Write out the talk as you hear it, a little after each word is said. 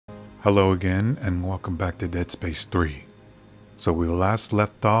Hello again and welcome back to Dead Space 3. So we last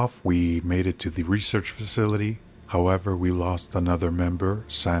left off, we made it to the research facility. However, we lost another member,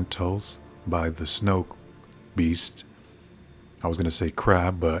 Santos, by the snow beast. I was going to say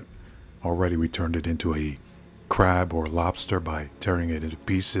crab, but already we turned it into a crab or lobster by tearing it into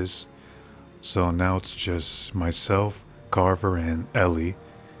pieces. So now it's just myself, Carver, and Ellie.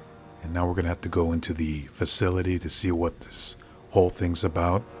 And now we're going to have to go into the facility to see what this whole thing's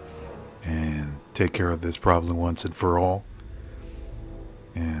about and take care of this problem once and for all.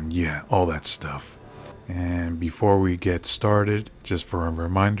 And yeah, all that stuff. And before we get started, just for a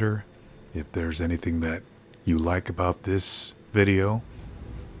reminder, if there's anything that you like about this video,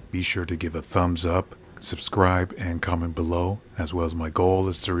 be sure to give a thumbs up, subscribe, and comment below, as well as my goal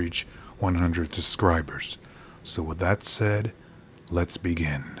is to reach 100 subscribers. So with that said, let's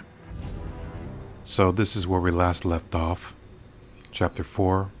begin. So this is where we last left off. Chapter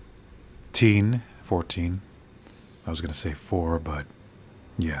 14. I was going to say 4, but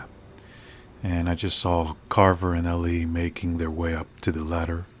yeah. And I just saw Carver and Ellie making their way up to the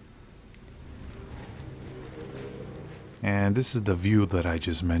ladder. And this is the view that I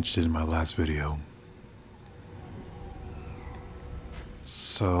just mentioned in my last video.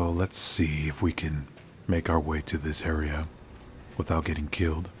 So let's see if we can make our way to this area without getting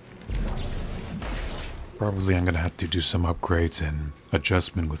killed. Probably I'm going to have to do some upgrades and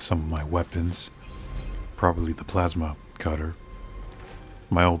adjustment with some of my weapons. Probably the plasma cutter.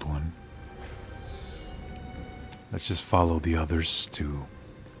 My old one. Let's just follow the others to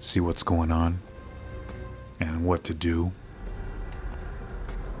see what's going on and what to do.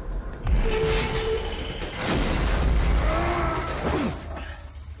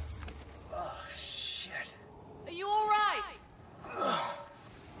 Oh, shit. Are you all right?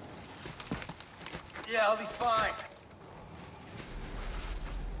 Yeah, I'll be fine.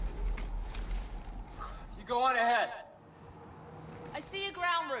 You go on ahead. I see a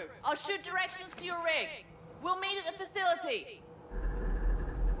ground route. I'll shoot directions to your rig. We'll meet at the facility.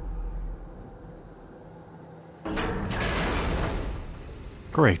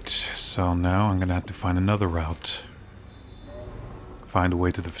 Great. So now I'm going to have to find another route. Find a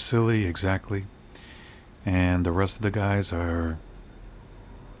way to the facility, exactly. And the rest of the guys are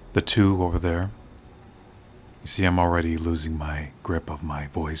the two over there. You see, I'm already losing my grip of my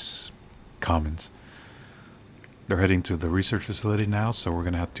voice comments. They're heading to the research facility now, so we're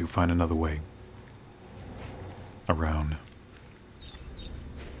going to have to find another way around.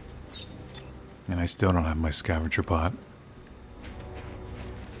 And I still don't have my scavenger bot.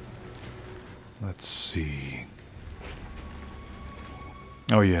 Let's see.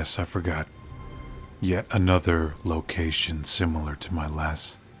 Oh yes, I forgot. Yet another location similar to my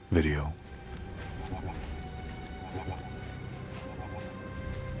last video.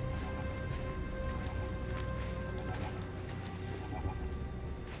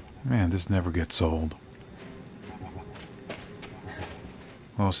 Man, this never gets old.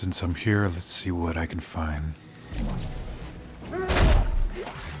 Well, since I'm here, let's see what I can find.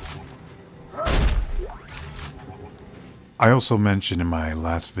 I also mentioned in my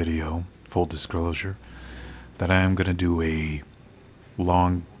last video, full disclosure, that I am going to do a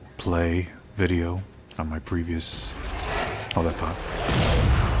long play video on my previous... Hold that thought.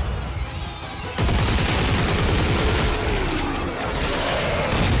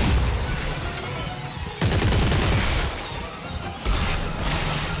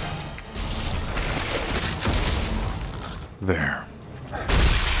 There.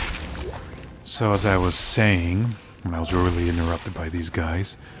 So as I was saying, when I was really interrupted by these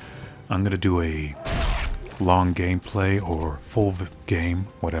guys, I'm going to do a long gameplay or full game,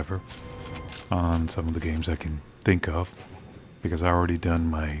 whatever, on some of the games I can think of, because I already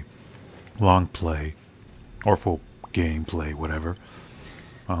done my long play or full gameplay, whatever,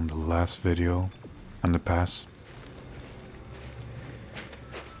 on the last video in the past.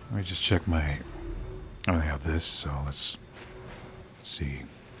 Let me just check my... I have this, so let's see.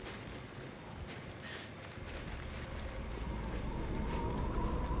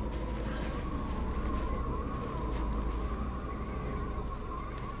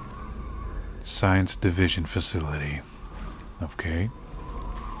 Science Division Facility. Okay.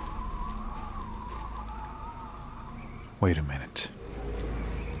 Wait a minute.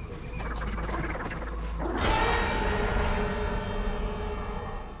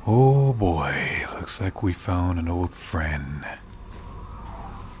 Oh boy, looks like we found an old friend.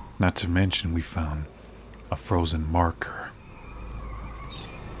 Not to mention we found a frozen marker.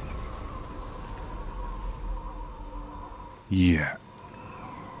 Yeah.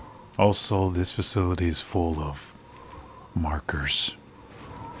 Also, this facility is full of markers.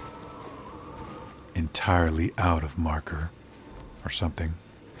 entirely out of marker or something.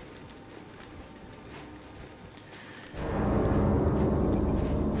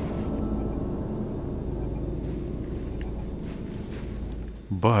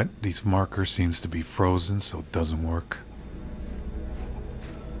 But these marker seems to be frozen, so it doesn't work.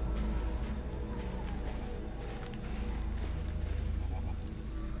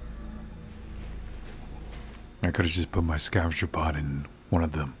 I could have just put my scavenger pod in one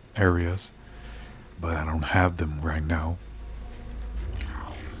of the areas, but I don't have them right now.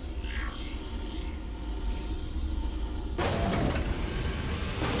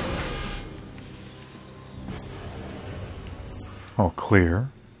 All clear.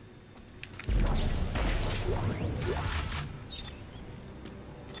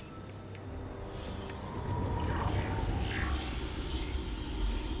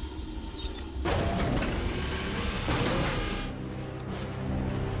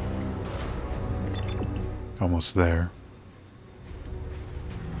 Almost there.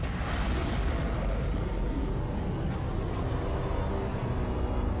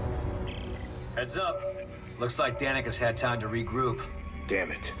 Heads up. Looks like Danica's had time to regroup.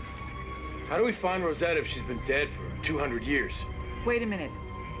 Damn it. How do we find Rosetta if she's been dead for 200 years? Wait a minute.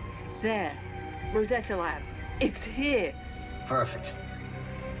 There. Rosetta Lab. It's here. Perfect.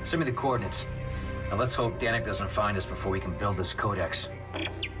 Send me the coordinates. Now let's hope Danica doesn't find us before we can build this codex.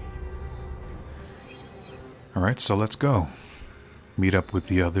 Alright, so let's go. Meet up with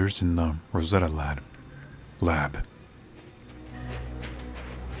the others in the Rosetta lab.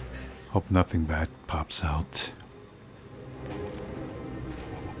 Hope nothing bad pops out.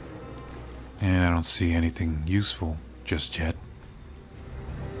 And I don't see anything useful just yet.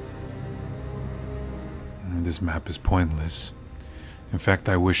 This map is pointless. In fact,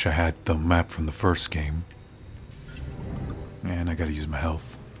 I wish I had the map from the first game. And I gotta use my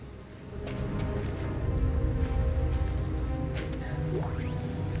health.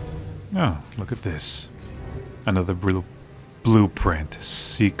 Oh, look at this. Another blueprint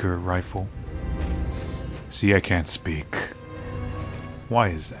seeker rifle. See, I can't speak. Why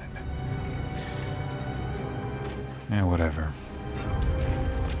is that? Eh, whatever.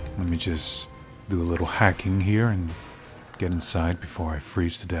 Let me just do a little hacking here and get inside before I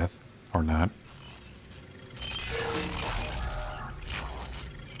freeze to death. Or not.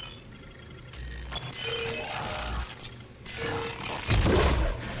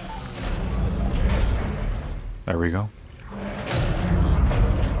 There we go.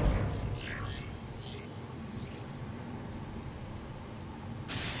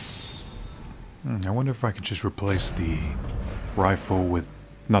 I wonder if I can just replace the rifle with,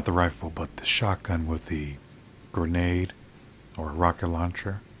 not the rifle, but the shotgun with the grenade or a rocket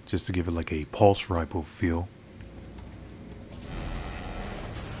launcher, just to give it like a pulse rifle feel.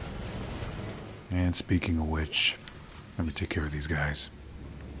 And speaking of which, let me take care of these guys.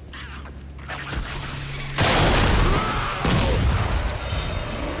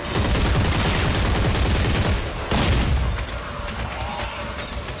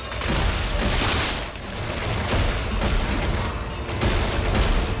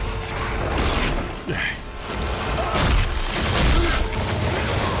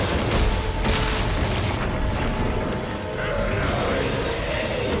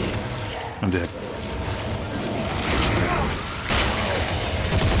 I'm dead.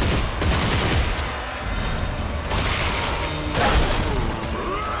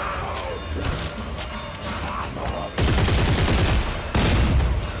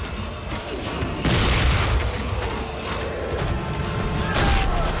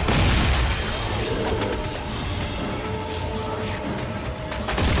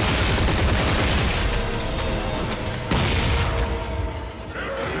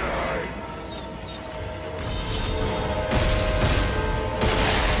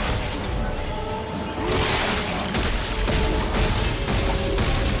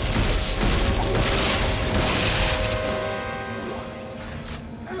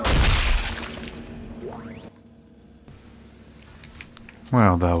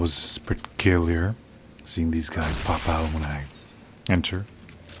 Well, that was peculiar, seeing these guys pop out when I enter.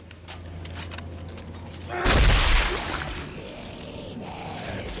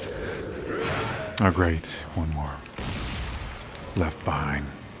 Oh great, one more. Left behind.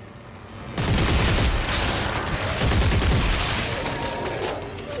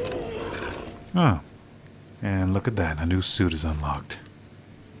 Oh, and look at that, a new suit is unlocked.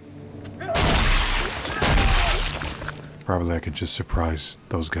 Probably I can just surprise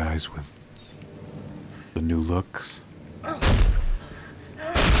those guys with the new looks. Let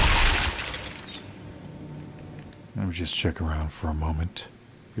me just check around for a moment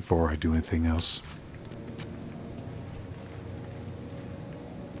before I do anything else.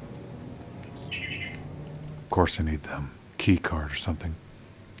 course I need them. Key card or something.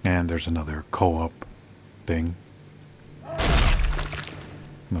 And there's another co-op thing.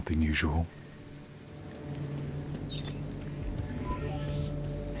 Nothing usual.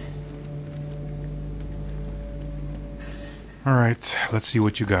 Alright, let's see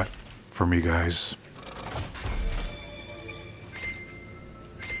what you got for me, guys.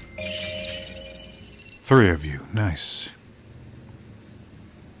 Three of you, nice.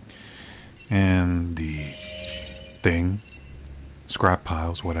 And the thing, scrap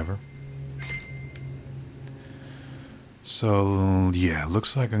piles, whatever. So, yeah,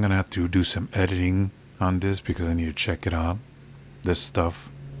 looks like I'm gonna have to do some editing on this because I need to check it out, this stuff.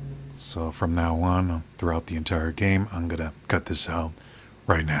 So from now on, throughout the entire game, I'm gonna cut this out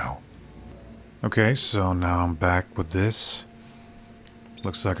right now. Okay, so now I'm back with this.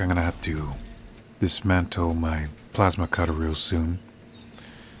 Looks like I'm gonna have to dismantle my plasma cutter real soon.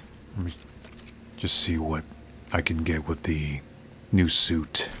 Let me just see what I can get with the new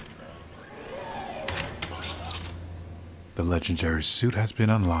suit. The legendary suit has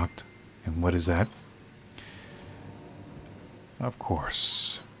been unlocked. And what is that? Of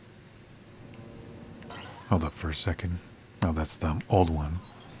course. Hold up for a second. Oh, that's the old one.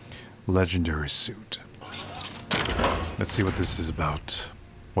 Legendary suit. Let's see what this is about.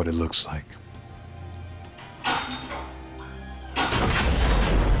 What it looks like.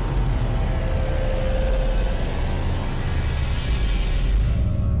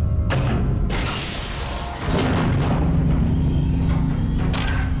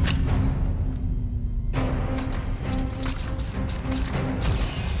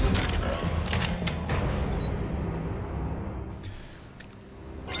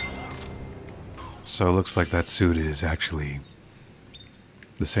 So it looks like that suit is actually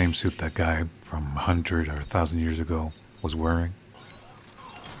the same suit that guy from 100 or 1,000 years ago was wearing.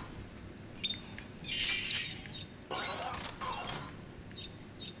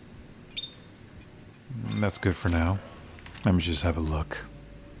 That's good for now. Let me just have a look.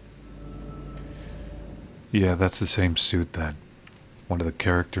 Yeah, that's the same suit that one of the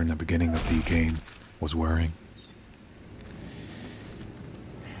characters in the beginning of the game was wearing.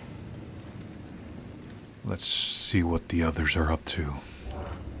 Let's see what the others are up to.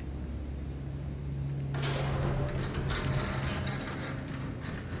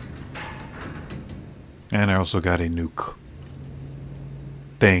 And I also got a new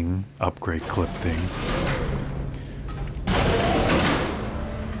thing, upgrade clip thing.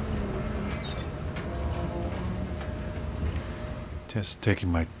 Just taking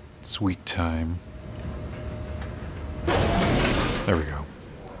my sweet time. There we go.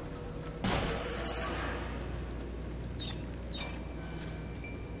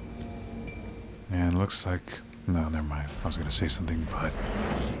 And looks like... No, never mind. I was going to say something, but...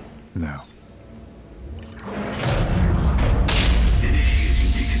 No.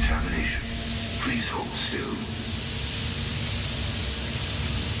 Initiating decontamination. Please hold still.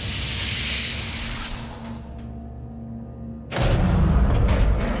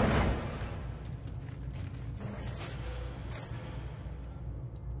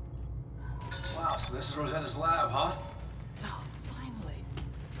 Wow, so this is Rosita's lab, huh? Oh, finally.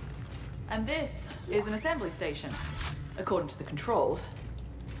 And this is an assembly station, according to the controls.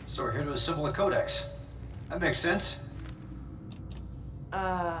 So we're here to assemble a codex. That makes sense.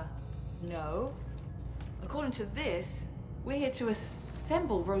 No. According to this, we're here to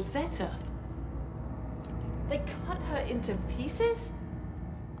assemble Rosetta. They cut her into pieces?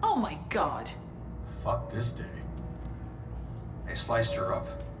 Oh my god. Fuck this day. They sliced her up.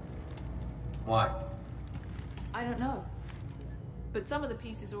 Why? I don't know. But some of the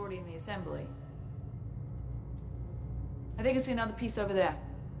pieces are already in the assembly. I think I see another piece over there.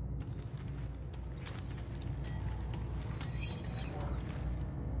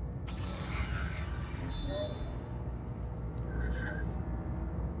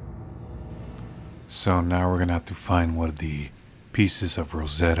 So now we're gonna have to find one of the pieces of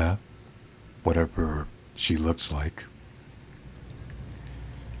Rosetta, whatever she looks like.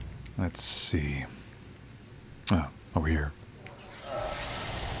 Let's see. Oh, over here.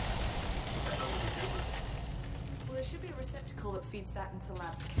 Well, there should be a receptacle that feeds that into the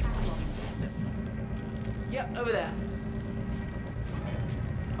lab's cataloging system. Yep, over there.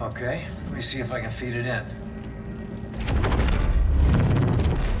 Okay, let me see if I can feed it in.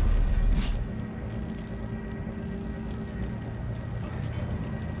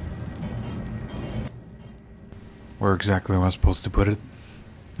 Where exactly am I supposed to put it?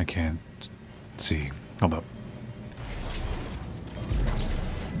 I can't see. Hold up.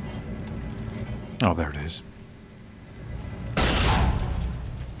 Oh, there it is.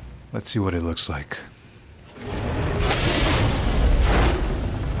 Let's see what it looks like.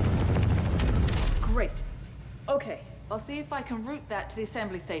 Okay, I'll see if I can route that to the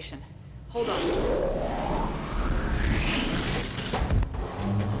assembly station. Hold on.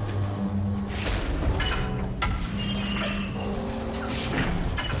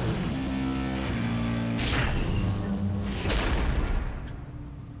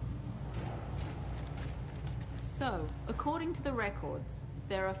 So, according to the records,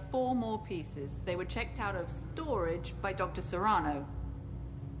 there are 4 more pieces. They were checked out of storage by Dr. Serrano.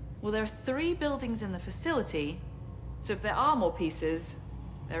 Well, there are 3 buildings in the facility, so if there are more pieces,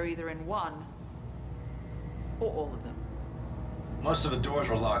 they're either in one or all of them. Most of the doors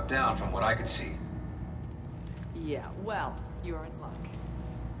were locked down from what I could see. Yeah, well, you're in luck.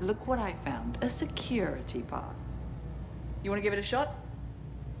 Look what I found. A security pass. You want to give it a shot?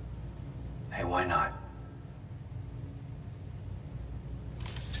 Hey, why not?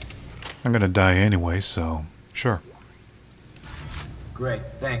 I'm gonna die anyway, so sure. Great,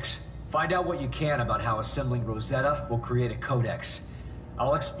 thanks. Find out what you can about how assembling Rosetta will create a codex.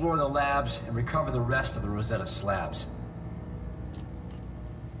 I'll explore the labs and recover the rest of the Rosetta slabs.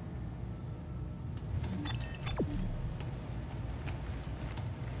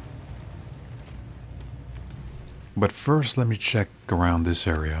 But first, let me check around this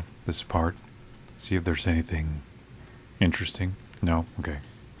area, this part, see if there's anything interesting. No? Okay.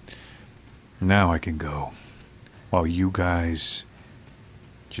 Now I can go, while you guys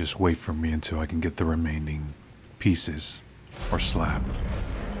just wait for me until I can get the remaining pieces, or slab.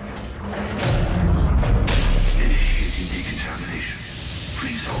 Initiating decontamination.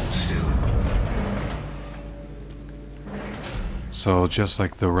 Please hold still. So just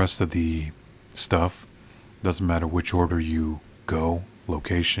like the rest of the stuff, doesn't matter which order you go,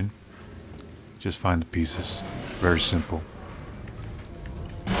 location, just find the pieces. Very simple.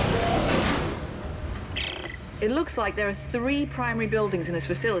 It looks like there are 3 primary buildings in this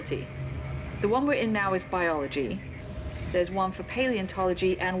facility. The one we're in now is biology. There's one for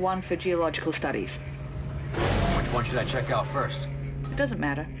paleontology and one for geological studies. Which one should I check out first? It doesn't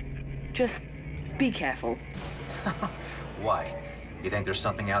matter. Just be careful. Why? You think there's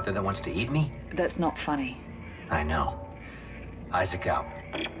something out there that wants to eat me? That's not funny. I know. Isaac out.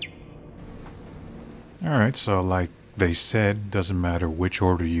 Alright, so like they said, doesn't matter which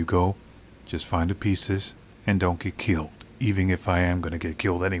order you go, just find the pieces and don't get killed, even if I am going to get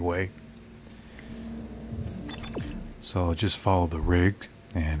killed anyway. So just follow the rig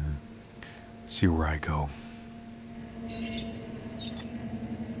and see where I go.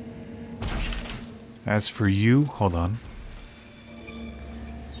 As for you, hold on.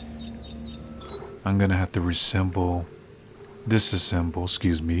 I'm going to have to disassemble,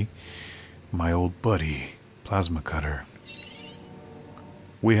 excuse me, my old buddy, plasma cutter.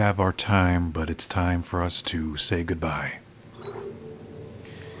 We have our time, but it's time for us to say goodbye.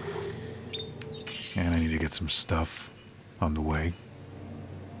 And I need to get some stuff on the way.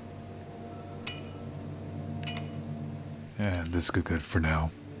 And this is good for now.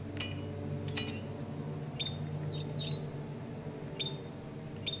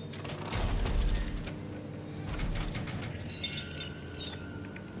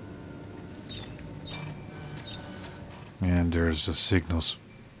 And there's a signal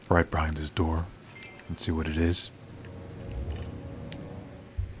right behind this door. Let's see what it is.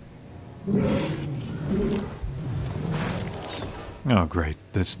 Oh great,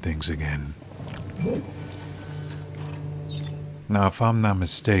 this thing's again. Now if I'm not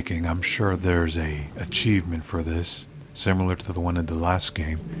mistaken, I'm sure there's a achievement for this, similar to the one in the last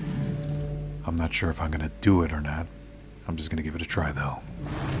game. I'm not sure if I'm gonna do it or not. I'm just gonna give it a try though.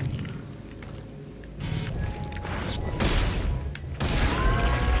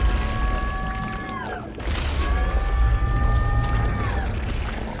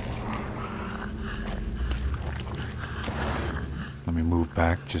 Let me move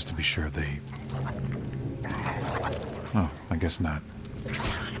back just to be sure they... Oh, I guess not.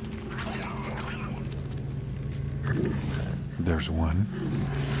 There's one.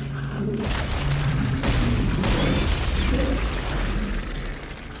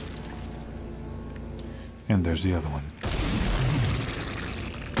 And there's the other one.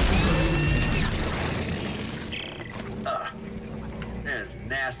 There's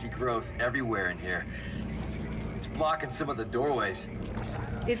nasty growth everywhere in here. It's blocking some of the doorways.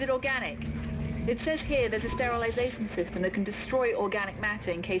 Is it organic? It says here there's a sterilization system that can destroy organic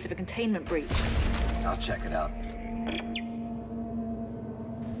matter in case of a containment breach. I'll check it out.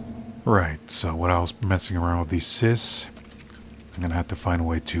 Right, so when I was messing around with these cysts, I'm gonna have to find a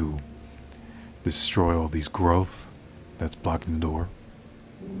way to destroy all these growth that's blocking the door.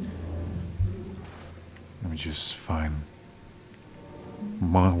 Let me just find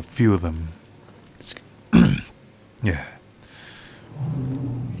a few of them. Yeah.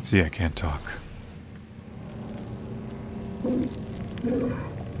 See, I can't talk.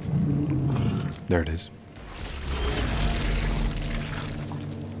 There it is.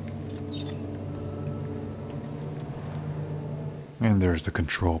 And there's the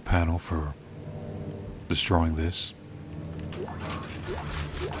control panel for destroying this.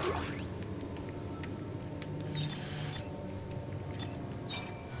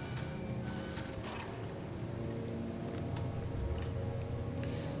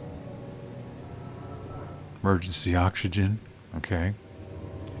 Emergency oxygen. Okay.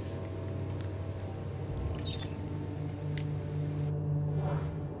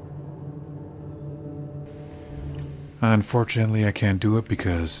 Unfortunately, I can't do it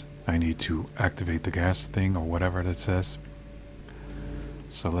because I need to activate the gas thing or whatever that says.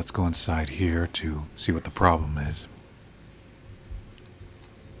 So let's go inside here to see what the problem is.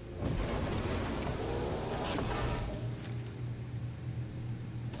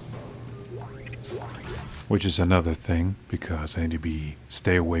 Which is another thing, because I need to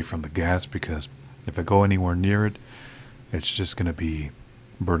stay away from the gas, because if I go anywhere near it, it's just going to be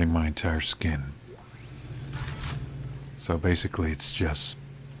burning my entire skin. So basically it's just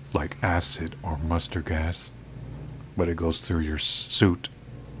like acid or mustard gas, but it goes through your suit.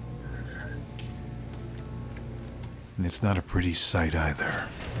 And it's not a pretty sight either.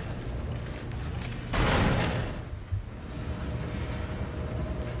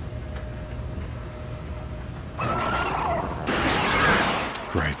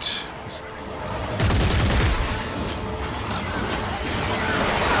 Great.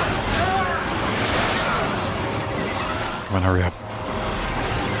 Come on, hurry up.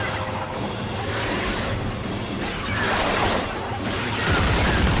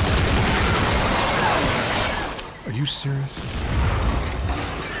 Are you serious?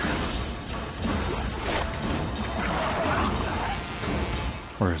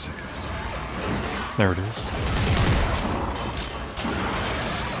 Where is it? There it is.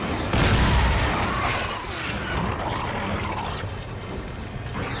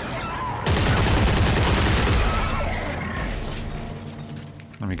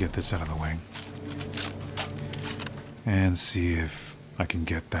 Let me get this out of the way and see if I can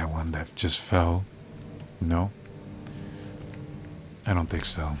get that one that just fell. No? I don't think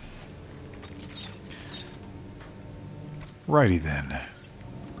so. Righty then.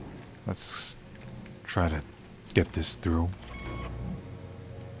 Let's try to get this through.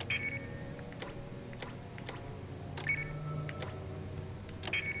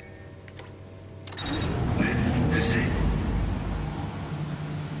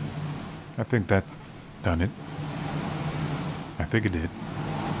 I think that done it. I think it did.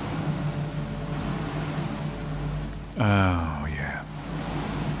 Oh, yeah.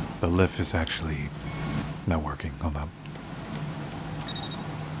 The lift is actually not working. Hold on.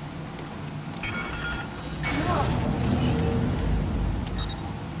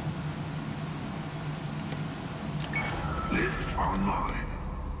 Lift online.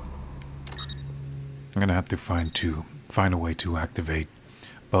 I'm gonna have to find a way to activate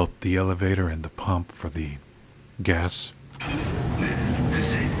both the elevator and the pump for the gas. Lift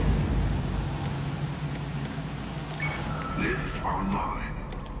disabled. Lift online.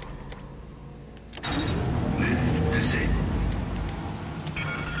 Lift disabled.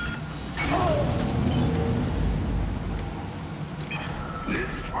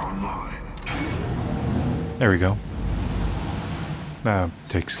 Lift online. There we go.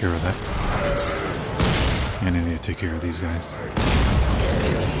 Takes care of that. And I need to take care of these guys.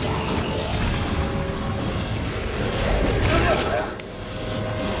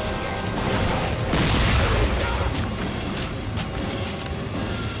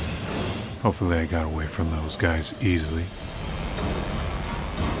 Hopefully I got away from those guys easily.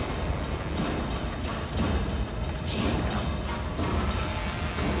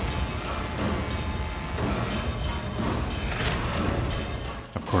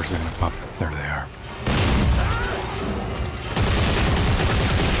 Of course they're gonna pop. There they are.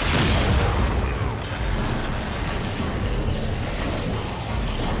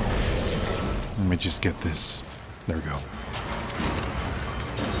 Let me just get this. There we go.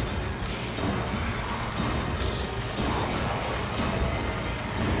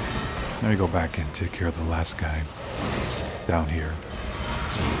 Let me go back and take care of the last guy down here.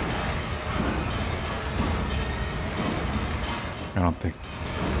 I don't think...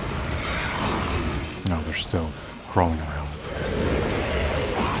 No, they're still crawling around.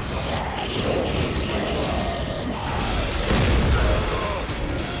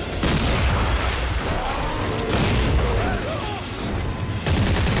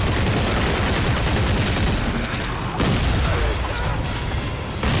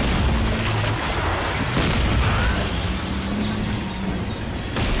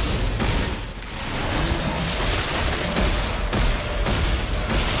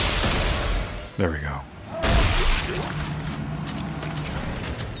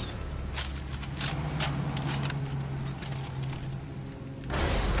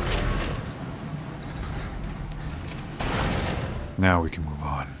 Now we can move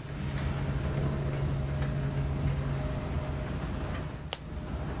on.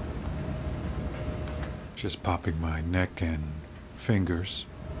 Just popping my neck and fingers.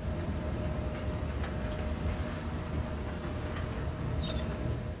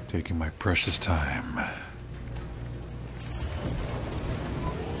 Taking my precious time.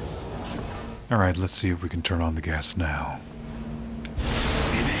 Alright, let's see if we can turn on the gas now.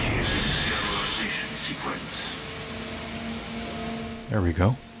 Initiate sterilization sequence. There we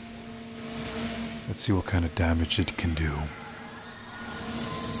go. Let's see what kind of damage it can do.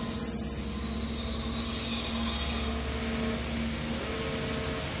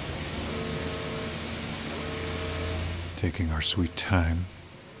 Taking our sweet time.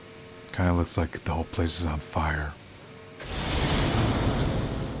 Kind of looks like the whole place is on fire.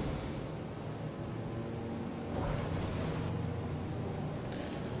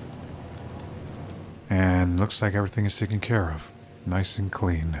 And looks like everything is taken care of. Nice and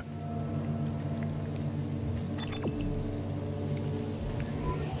clean.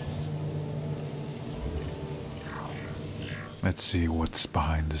 Let's see what's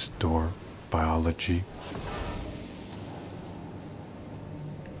behind this door. Biology.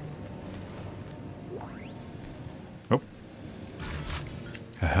 Oh.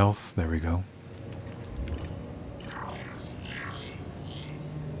 A health. There we go.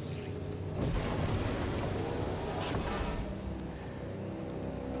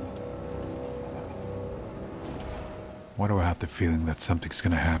 Why do I have the feeling that something's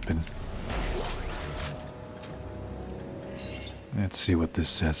gonna happen? Let's see what this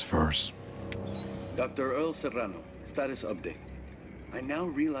says first. Dr. Earl Serrano, status update. I now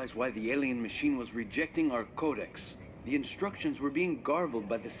realize why the alien machine was rejecting our codex. The instructions were being garbled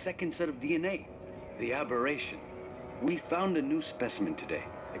by the second set of DNA. The aberration. We found a new specimen today.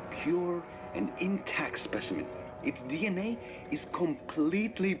 A pure and intact specimen. Its DNA is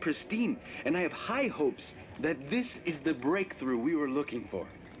completely pristine, and I have high hopes that this is the breakthrough we were looking for.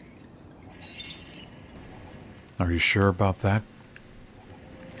 Are you sure about that?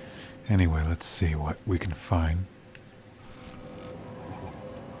 Anyway, let's see what we can find.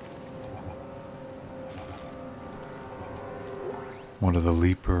 One of the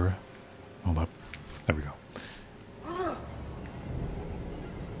leaper. Hold up. There we go.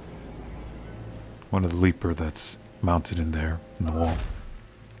 One of the leaper that's mounted in there, in the wall.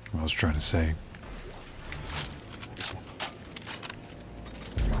 What I was trying to say.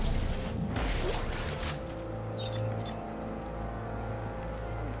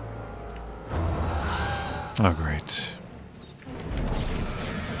 Oh, great.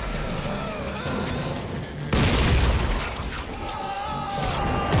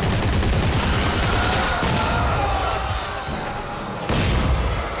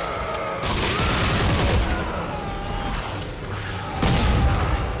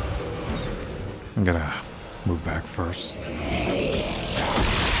 I'm gonna move back first.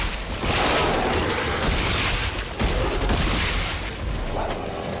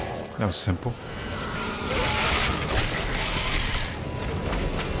 That was simple.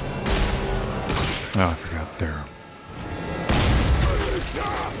 Oh, I forgot there.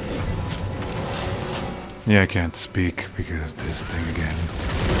 Yeah, I can't speak because this thing again.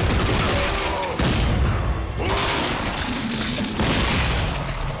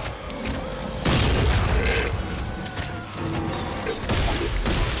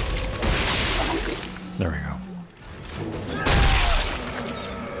 There we go.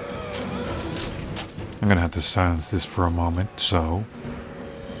 I'm gonna have to silence this for a moment, so...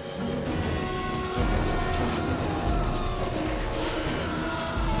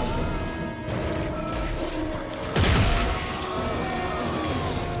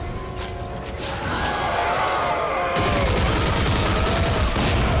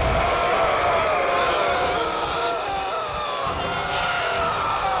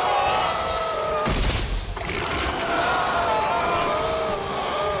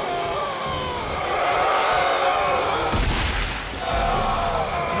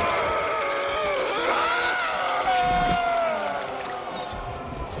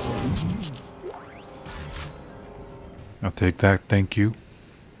 I'll take that, thank you.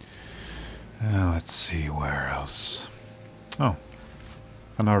 Let's see, where else? Oh,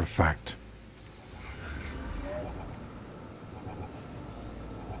 an artifact.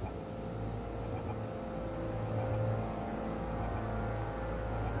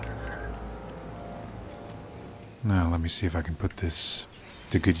 Now, let me see if I can put this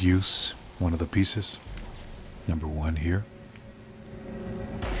to good use. One of the pieces. Number one here.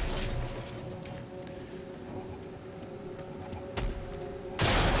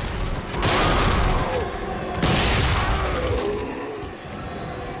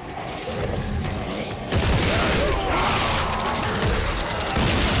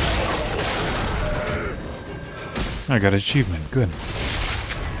 I got an achievement. Good.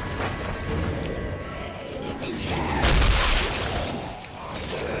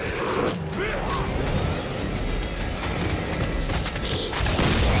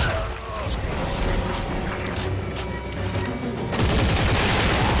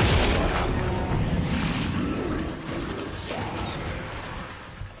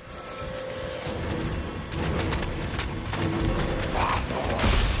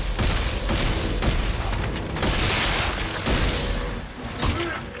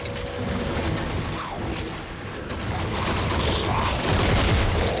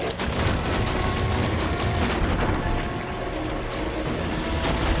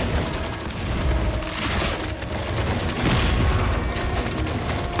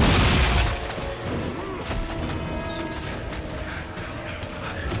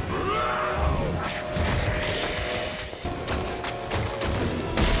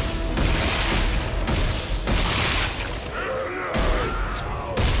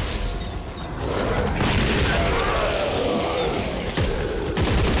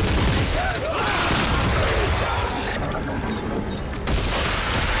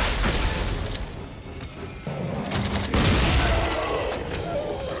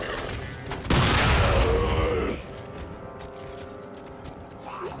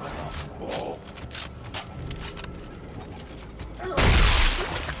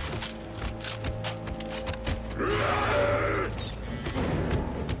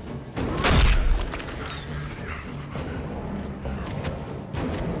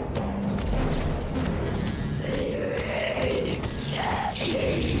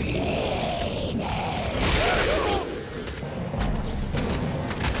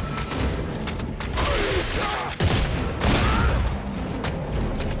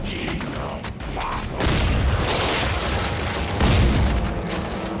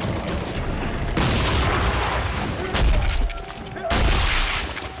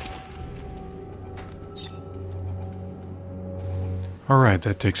 Alright,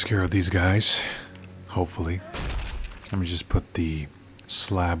 that takes care of these guys. Hopefully. Let me just put the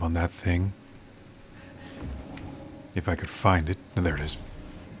slab on that thing. If I could find it. Oh, there it is.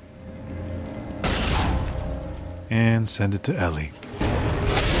 And send it to Ellie. I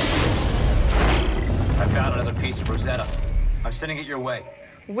found another piece of Rosetta. I'm sending it your way.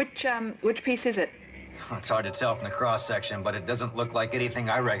 Which piece is it? It's hard to tell from the cross-section, but it doesn't look like anything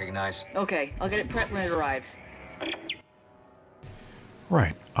I recognize. Okay, I'll get it prepped when it arrives.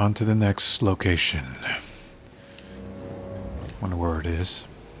 Right, on to the next location. Wonder where it is.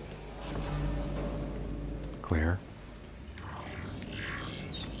 Clear.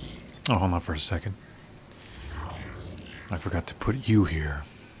 Oh, hold on for a second. I forgot to put you here.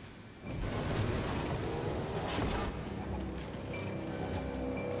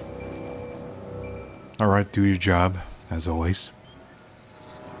 Alright, do your job, as always.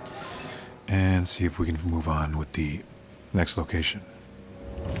 And see if we can move on with the next location.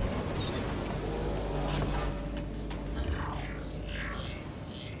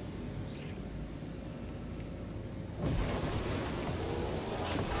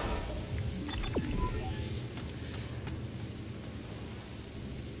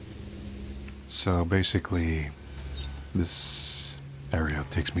 So basically, this area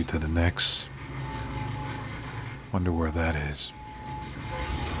takes me to the next. Wonder where that is.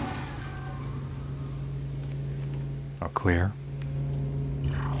 All clear.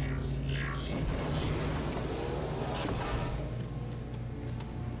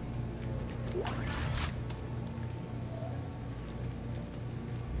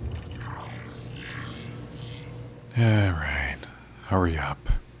 Alright, hurry up.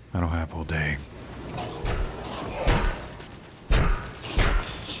 I don't have all day.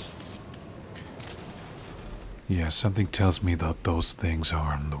 Yeah, something tells me that those things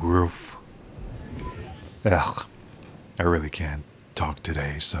are on the roof. Ugh, I really can't talk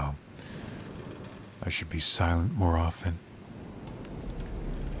today, so I should be silent more often.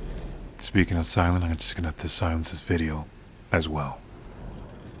 Speaking of silent, I'm just gonna have to silence this video as well.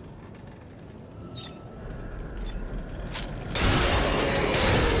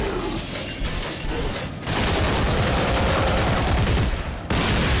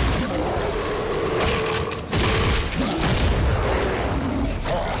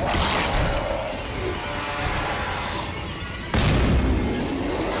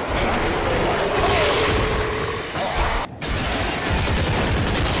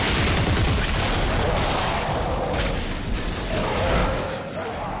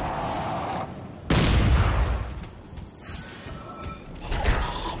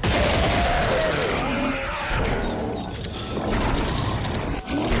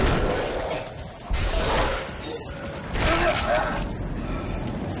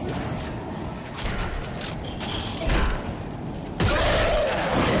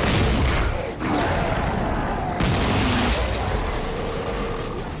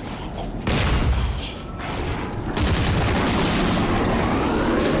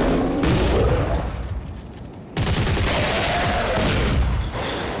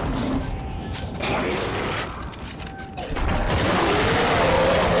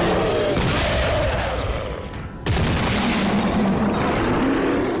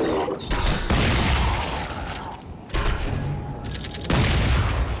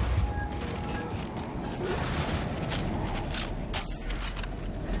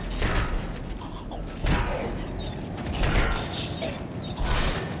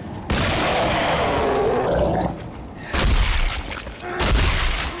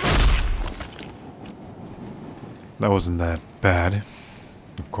 That wasn't that bad.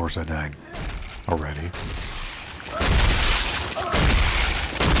 Of course I died already.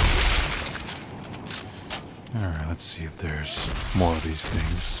 Alright, let's see if there's more of these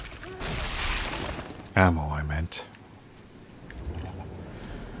things. Ammo, I meant.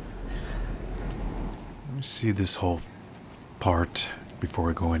 Let me see this whole part before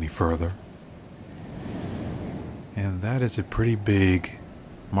we go any further. And that is a pretty big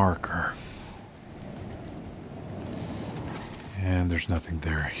marker. And there's nothing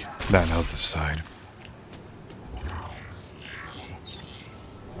there. That other side.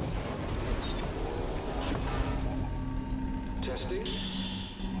 Testing.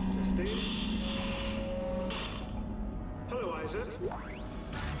 Testing. Hello, Isaac.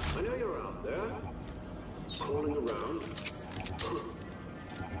 I know you're out there, crawling around.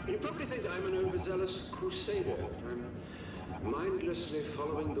 You probably think I'm an overzealous crusader. I'm mindlessly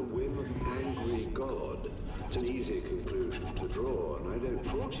following the whim of an angry god. It's an easy conclusion to draw, and I don't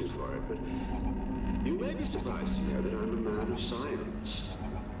fault you for it, but you may be surprised to know that I'm a man of science.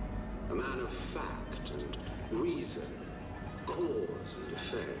 A man of fact and reason, cause and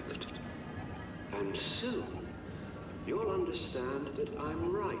effect. And soon, you'll understand that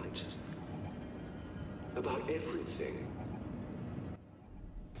I'm right. About everything.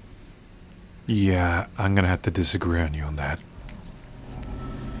 Yeah, I'm gonna have to disagree on you on that.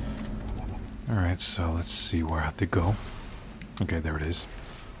 Alright, so let's see where I have to go. Okay, there it is.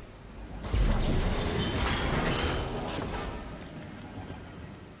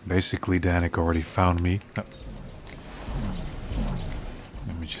 Basically, Danik already found me. Oh.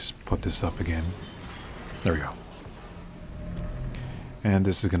 Let me just put this up again. There we go. And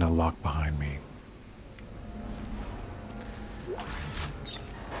this is gonna lock behind me.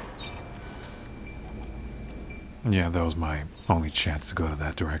 Yeah, that was my only chance to go to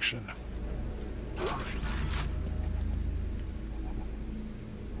that direction.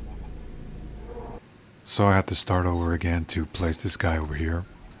 So I had to start over again to place this guy over here.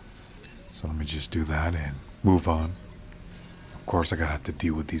 So let me just do that and move on. Of course, I gotta have to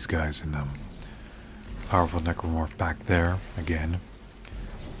deal with these guys and powerful necromorph back there again.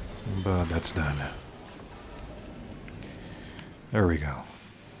 But that's done. There we go.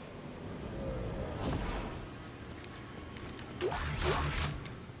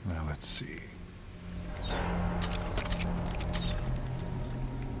 Now let's see.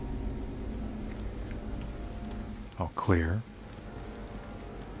 All clear.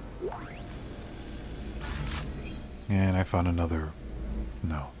 And I found another...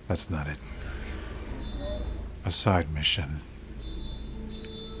 No, that's not it. A side mission.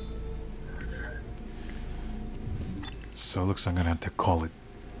 So it looks like I'm gonna have to call it...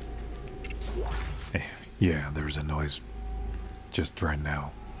 Hey, yeah, there's a noise just right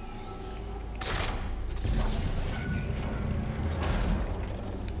now.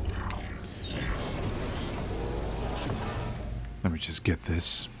 Let me just get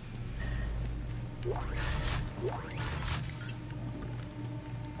this.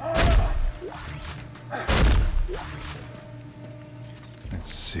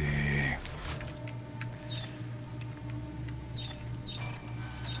 Let's see.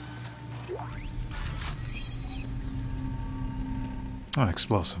 Oh, an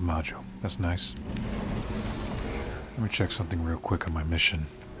explosive module. That's nice. Let me check something real quick on my mission.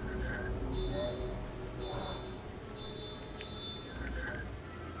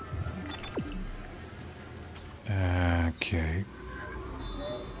 Okay.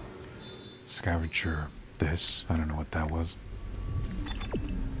 Scavenger this. I don't know what that was.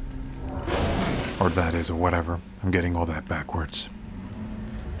 Or that is, or whatever. I'm getting all that backwards.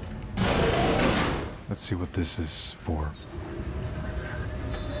 Let's see what this is for.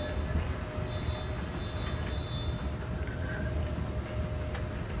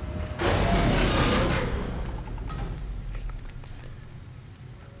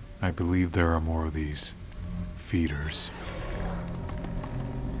 I believe there are more of these feeders.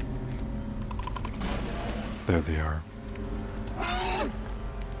 There they are.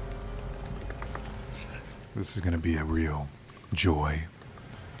 This is going to be a real joy.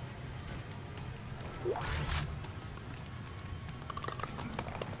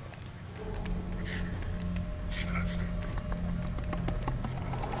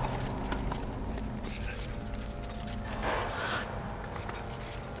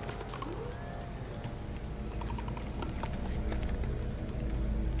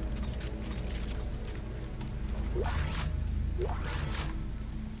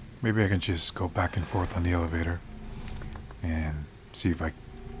 Maybe I can just go back and forth on the elevator and see if I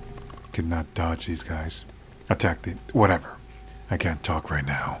can not dodge these guys. Attack the... whatever. I can't talk right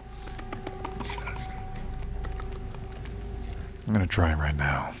now. I'm gonna try right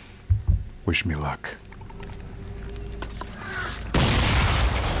now. Wish me luck.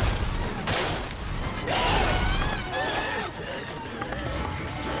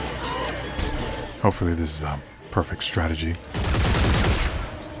 Hopefully this is a perfect strategy.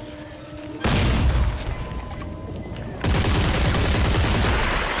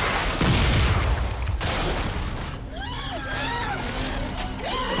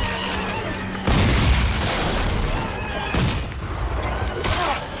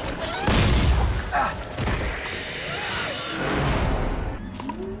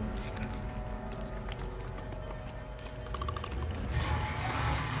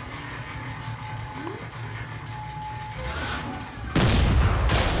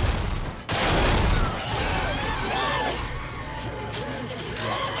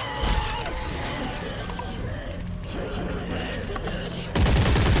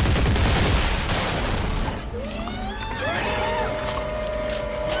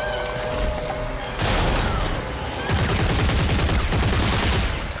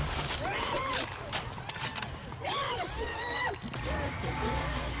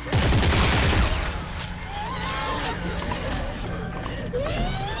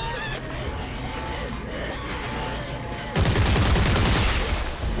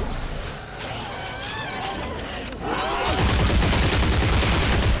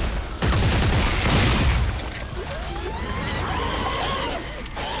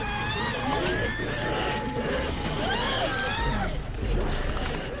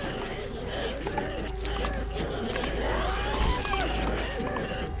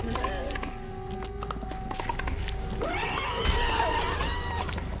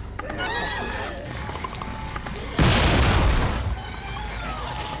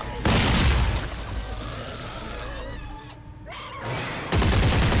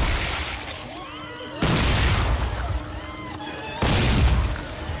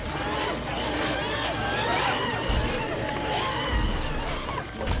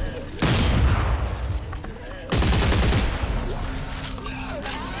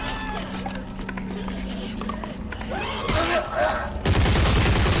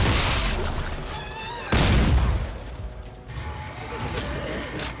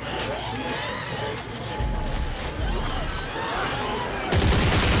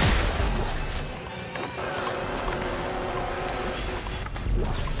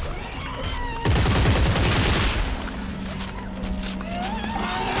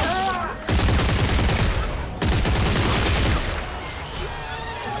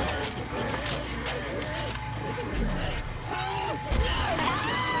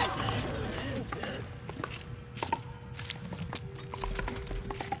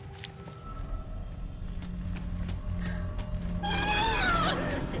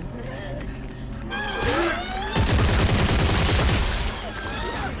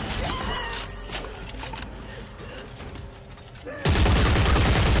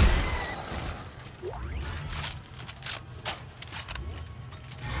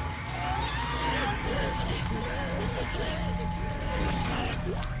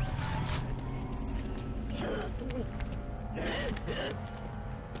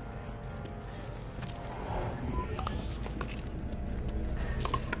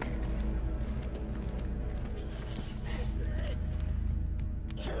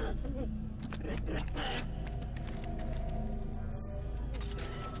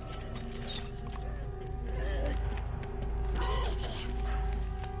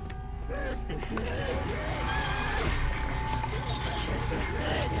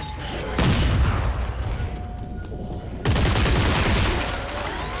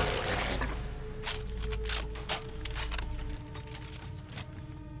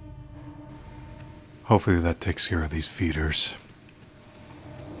 Hopefully that takes care of these feeders.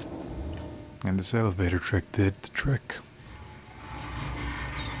 And this elevator trick did the trick.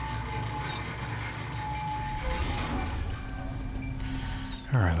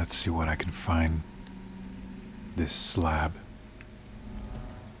 Alright, let's see what I can find. This slab.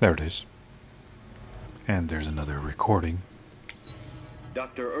 There it is. And there's another recording.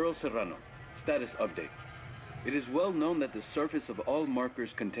 Dr. Earl Serrano, status update. It is well known that the surface of all markers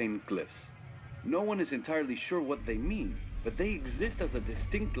contain glyphs. No one is entirely sure what they mean, but they exist as a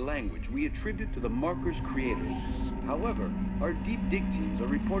distinct language we attribute to the marker's creators. However, our deep dig teams are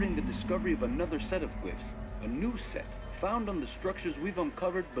reporting the discovery of another set of glyphs, a new set, found on the structures we've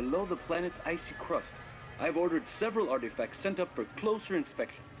uncovered below the planet's icy crust. I've ordered several artifacts sent up for closer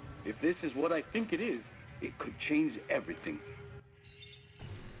inspection. If this is what I think it is, it could change everything.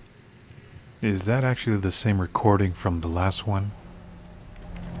 Is that actually the same recording from the last one?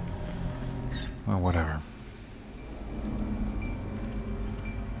 Well, whatever.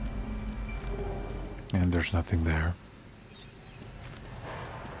 And there's nothing there.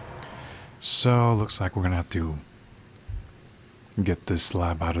 So, looks like we're gonna have to get this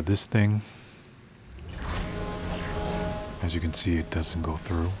slab out of this thing. As you can see, it doesn't go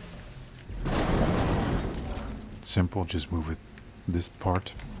through. Simple, just move it this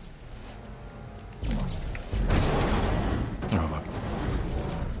part. Hold up.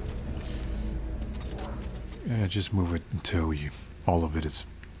 Yeah, just move it until all of it is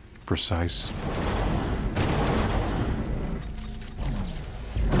precise.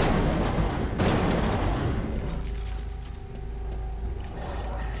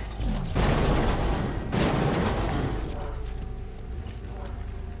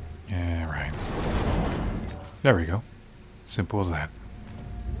 Yeah, right. There we go. Simple as that.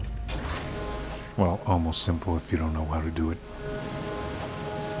 Well, almost simple if you don't know how to do it.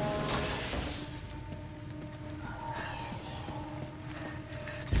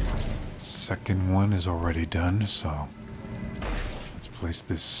 Second one is already done, so let's place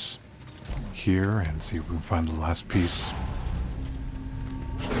this here and see if we can find the last piece.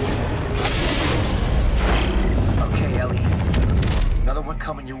 Okay, Ellie. Another one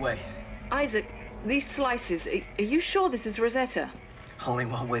coming your way. Isaac, these slices, are you sure this is Rosetta? Only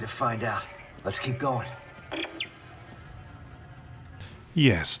one way to find out. Let's keep going.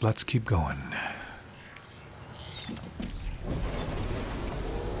 Yes, let's keep going.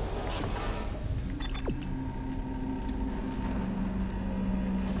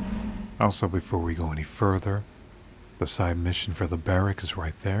 Also, before we go any further, the side mission for the barrack is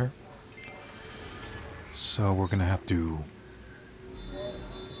right there. So we're gonna have to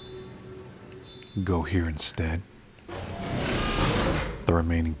go here instead. The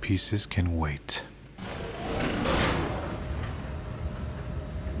remaining pieces can wait.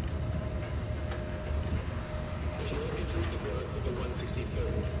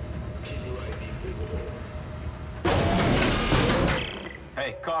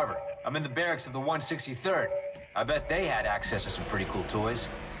 Hey, Carver. I'm in the barracks of the 163rd. I bet they had access to some pretty cool toys.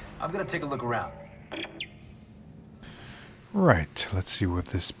 I'm gonna take a look around. Right, let's see what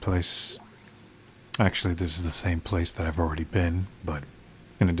this place... Actually, this is the same place that I've already been, but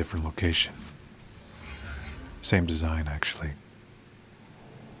in a different location. Same design, actually.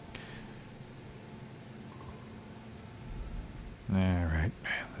 Alright,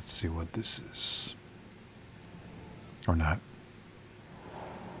 let's see what this is. Or not.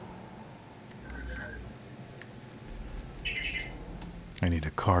 I need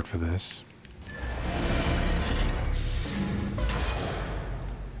a card for this.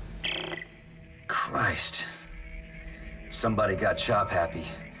 Christ. Somebody got chop happy.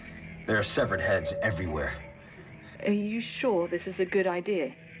 There are severed heads everywhere. Are you sure this is a good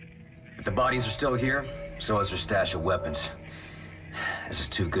idea? If the bodies are still here, so is their stash of weapons. This is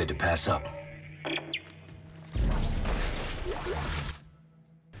too good to pass up.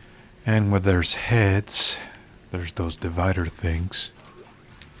 And where there's heads, there's those divider things.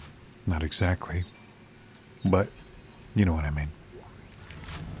 Not exactly, but you know what I mean.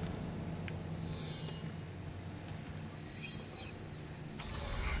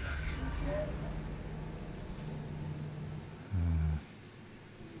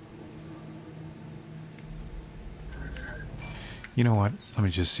 You know what? Let me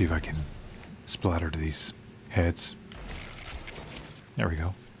just see if I can splatter these heads. There we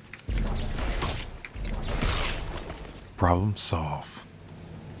go. Problem solved.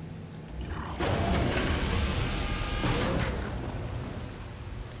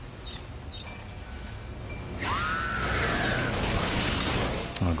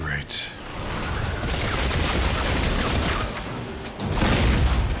 Oh, great.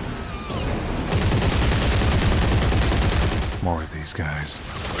 More of these guys.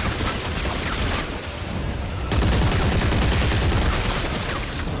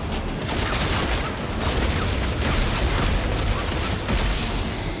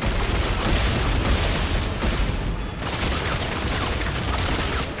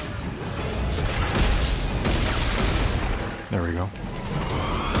 There we go.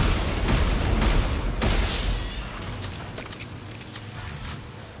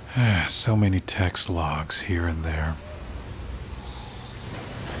 So many text logs here and there.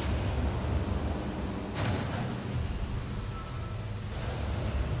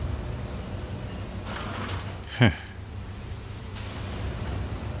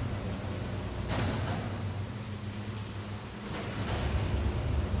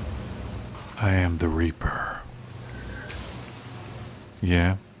 I am the Reaper.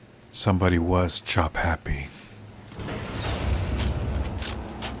 Yeah, somebody was chop happy.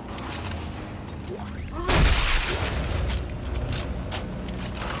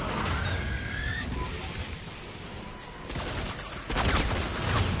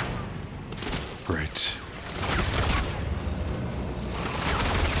 Great.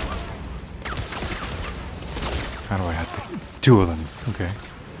 How do I have to... 2 of them. Okay.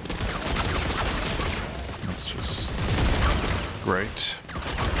 Let's just... Great.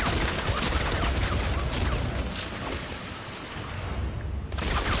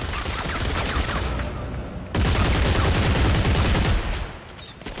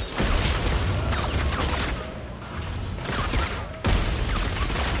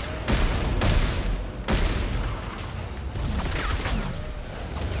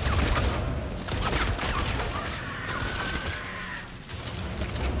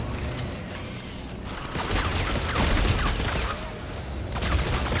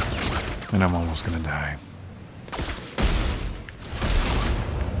 And I'm almost gonna die.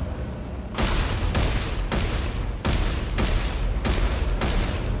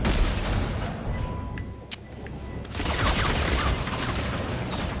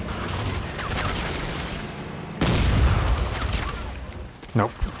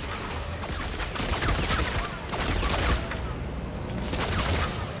 Nope.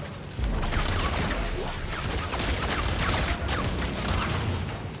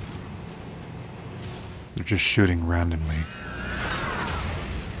 They're just shooting randomly.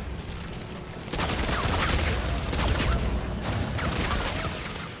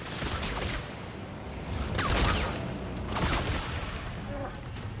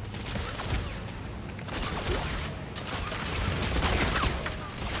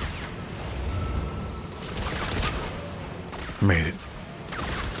 Made it.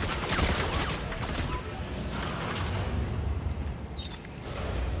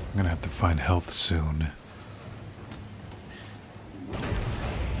 I'm gonna have to find health soon.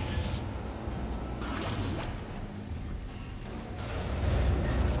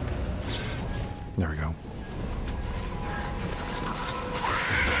 There we go.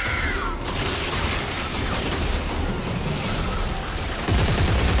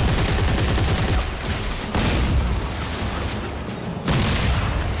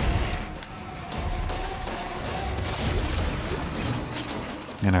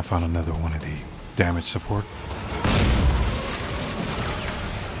 And I found another one of the damage support.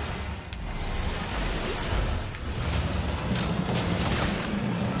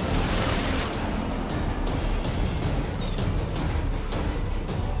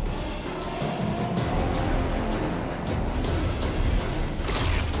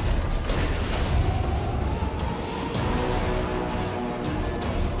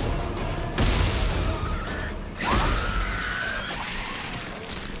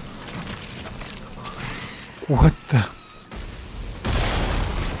 What the?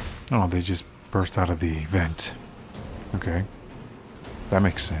 Oh, they just burst out of the vent. Okay. That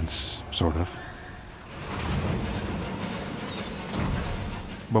makes sense, sort of.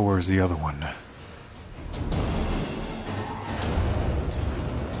 But where's the other one?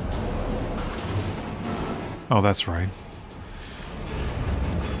 Oh, that's right.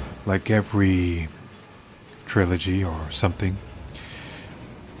 Like every trilogy or something,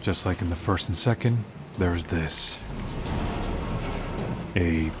 just like in the first and second, there's this.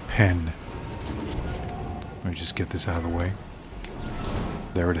 A pen. Let me just get this out of the way.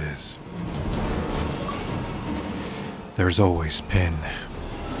 There it is. There's always pen.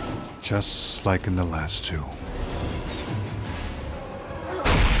 Just like in the last two.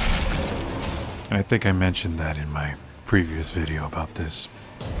 And I think I mentioned that in my previous video about this.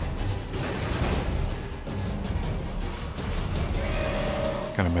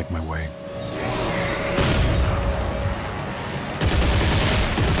 Gotta make my way.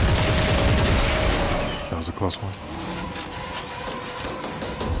 That was a close one.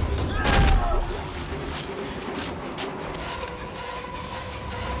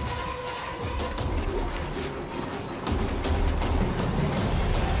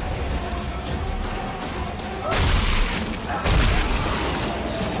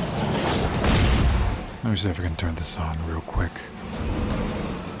 Let me see if I can turn this on real quick.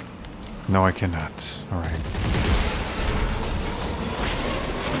 No, I cannot. All right.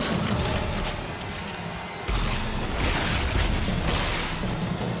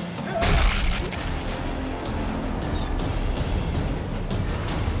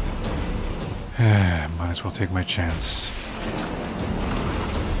 Might as well take my chance.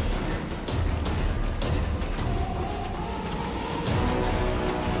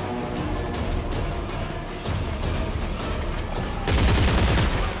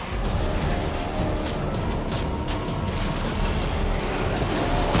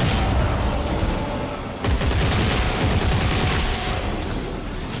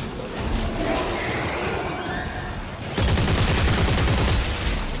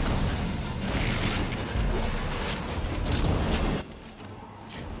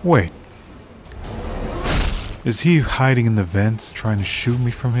 Wait. Is he hiding in the vents trying to shoot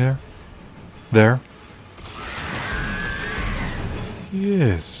me from here? There? He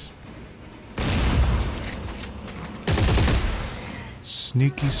is.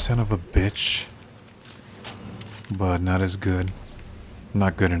 Sneaky son of a bitch. But not as good.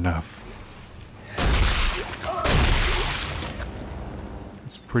 Not good enough.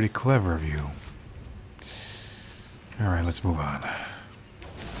 It's pretty clever of you. Alright, let's move on.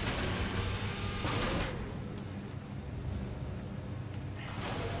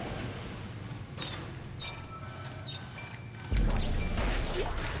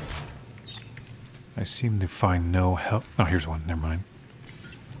 I seem to find no health. Oh, here's one. Never mind.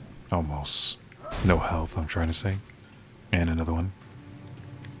 Almost. No health, I'm trying to say. And another one.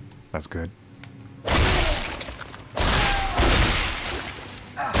 That's good.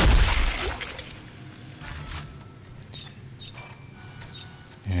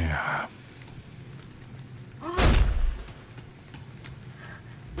 Yeah.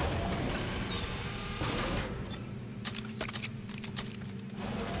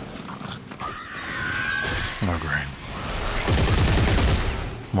 Oh, great.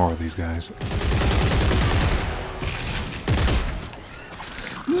 More of these guys.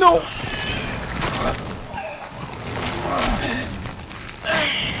 No!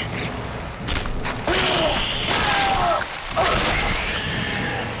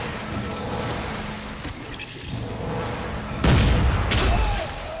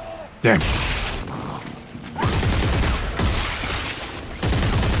 Damn.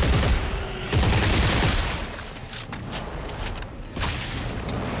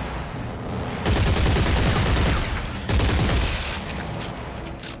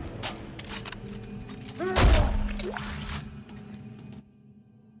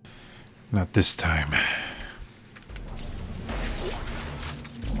 Not this time.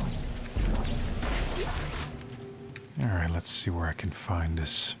 Alright, let's see where I can find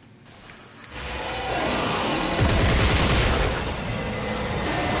this.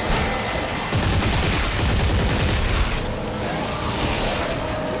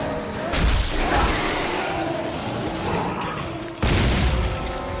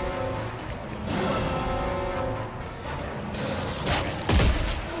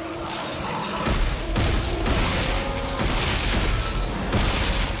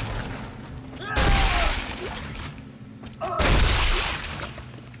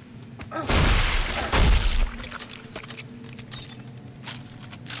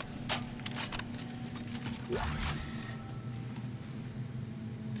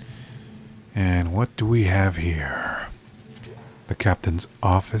 And what do we have here? The captain's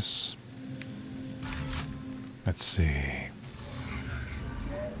office. Let's see.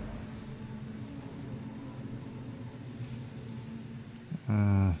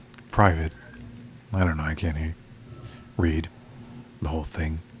 Private. I don't know, I can't read the whole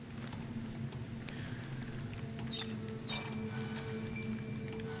thing.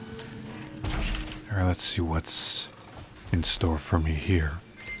 Alright, let's see what's in store for me here.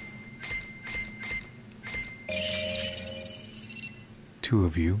 Two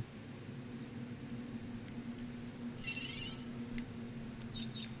of you.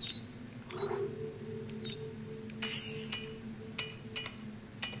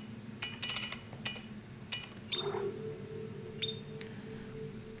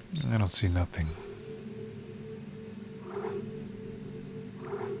 I don't see nothing.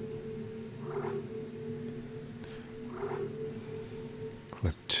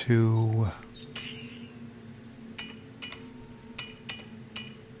 Clip 2.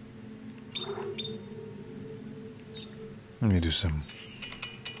 Let me do some.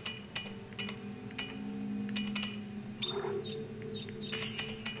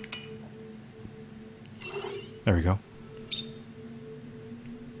 There we go.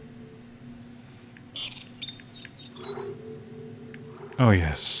 Oh,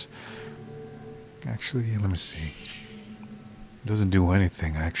 yes. Actually, let me see. It doesn't do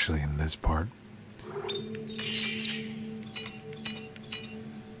anything, actually, in this part.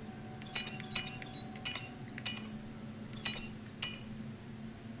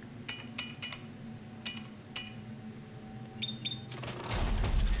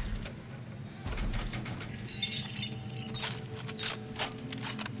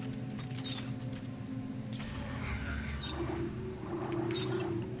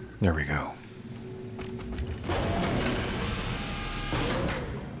 There we go.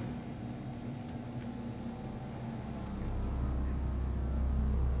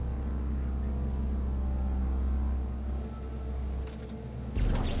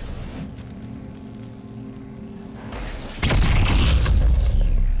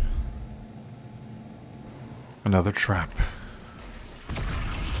 Another trap.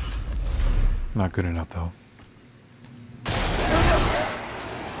 Not good enough though.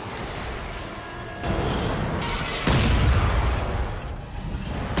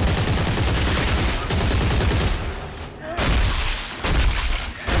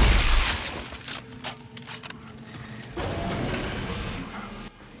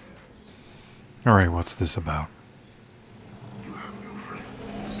 Alright, what's this about? You have no friends.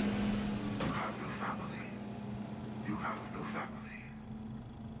 You have no family. You have no family.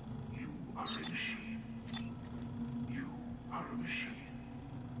 You are a machine. You are a machine.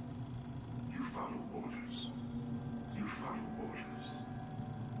 You follow orders. You follow orders.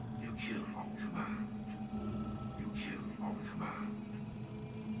 You kill on command. You kill on command.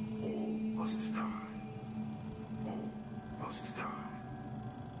 All must die. All must die.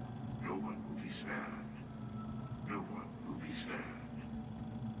 No one will be spared. No one will be spared.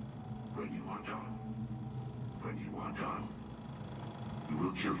 When you are done, you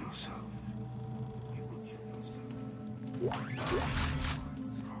will kill yourself. You will kill yourself.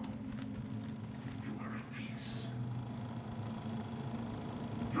 You are at peace.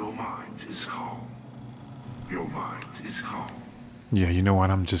 Your mind is calm. Your mind is calm. Yeah, you know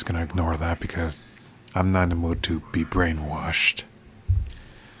what? I'm just gonna ignore that because I'm not in the mood to be brainwashed.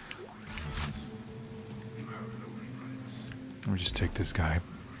 Let me just take this guy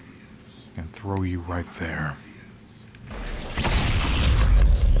and throw you right there.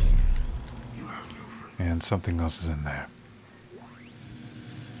 And something else is in there.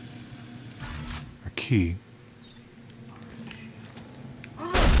 A key.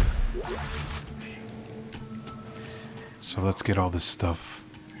 So let's get all this stuff.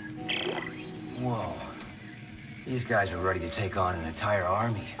 Whoa. These guys are ready to take on an entire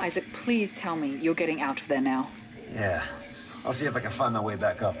army. Isaac, please tell me you're getting out of there now. Yeah. I'll see if I can find my way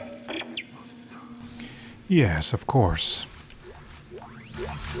back up. Yes, of course.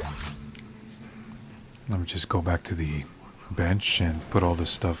 Let me just go back to the bench and put all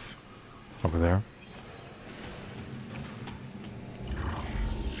this stuff over there.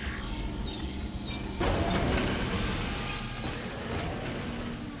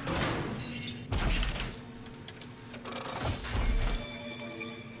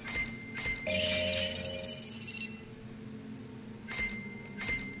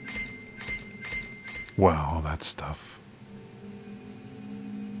 Wow, all that stuff.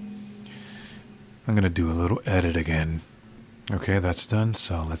 I'm gonna do a little edit again. Okay, that's done,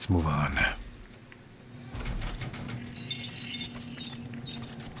 so let's move on.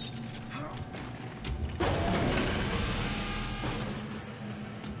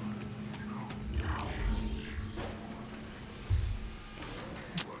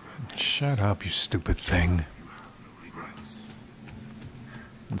 Shut up, you stupid thing.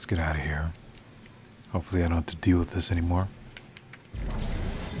 Let's get out of here. Hopefully I don't have to deal with this anymore.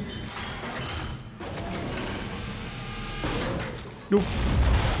 Nope.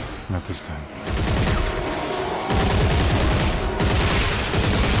 Not this time.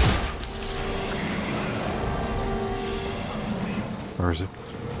 Where is it?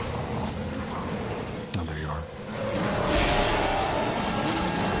 Oh, there you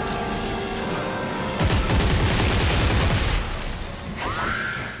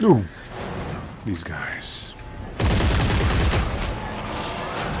are. Ooh. These guys.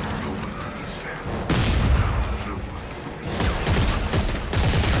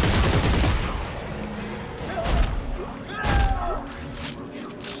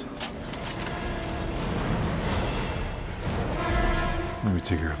 Let me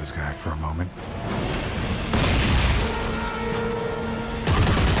take care of this guy for a moment.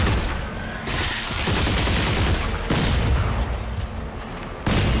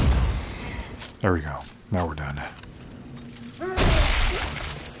 There we go. Now we're done.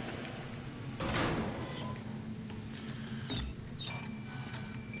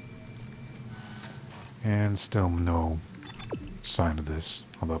 And still no sign of this.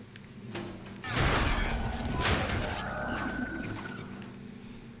 Hold up.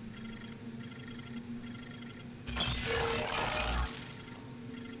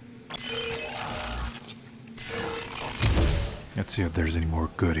 Let's see if there's any more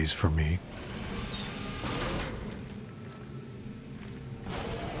goodies for me.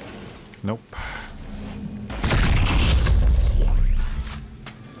 Nope.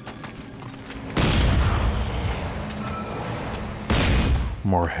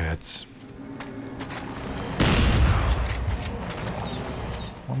 More heads.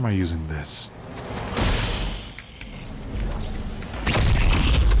 Why am I using this?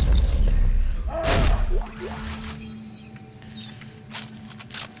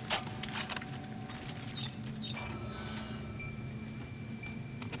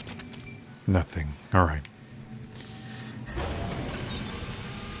 Nothing. Alright.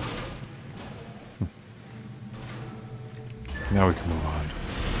 Now we can move on.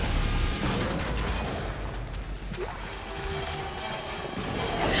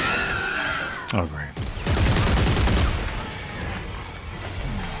 Oh, great.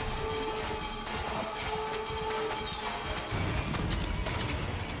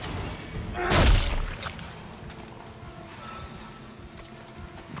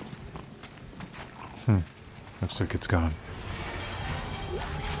 Looks like it's gone.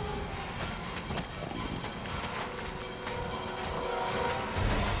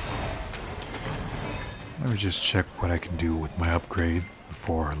 Let me just check what I can do with my upgrade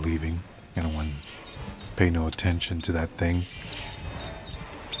before leaving. I don't want to pay no attention to that thing.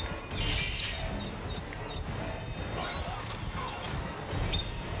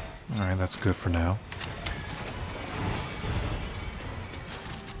 Alright, that's good for now.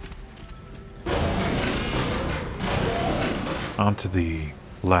 Onto the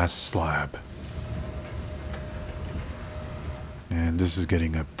last slab. And this is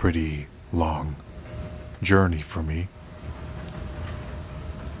getting a pretty long journey for me.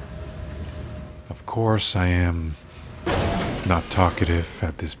 Of course, I am not talkative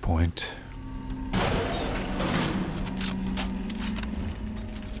at this point.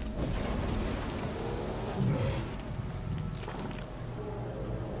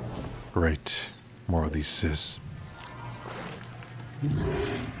 Great. More of these sis. A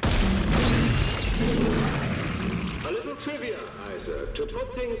little trivia, Isaac, to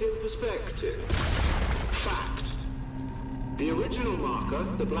put things in perspective. Fact. The original marker,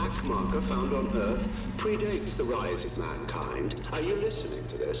 the black marker found on Earth, predates the rise of mankind. Are you listening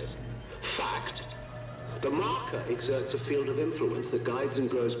to this? Fact. The marker exerts a field of influence that guides and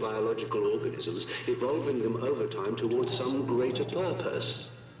grows biological organisms, evolving them over time towards some greater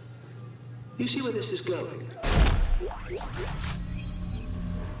purpose. You see where this is going?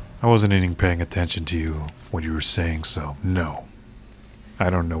 I wasn't even paying attention to you, what you were saying, so no. I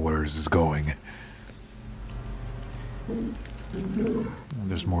don't know where this is going.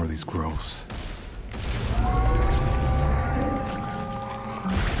 There's more of these growths.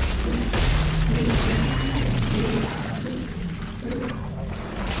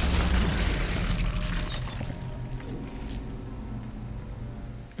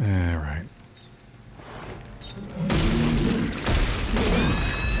 Alright.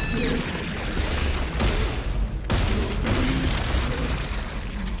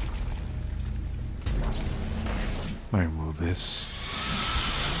 Let me move this.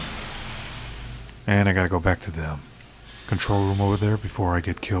 And I gotta go back to the control room over there before I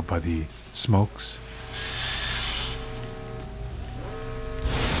get killed by the smokes.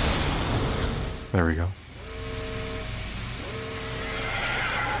 There we go.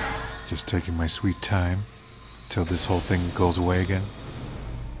 Just taking my sweet time till this whole thing goes away again.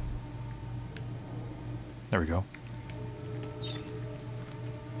 There we go.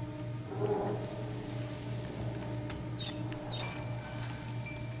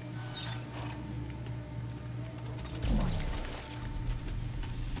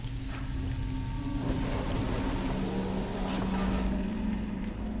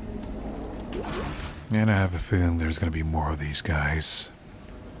 And I have a feeling there's going to be more of these guys.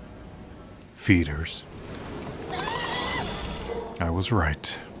 Feeders. I was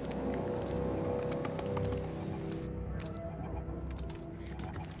right.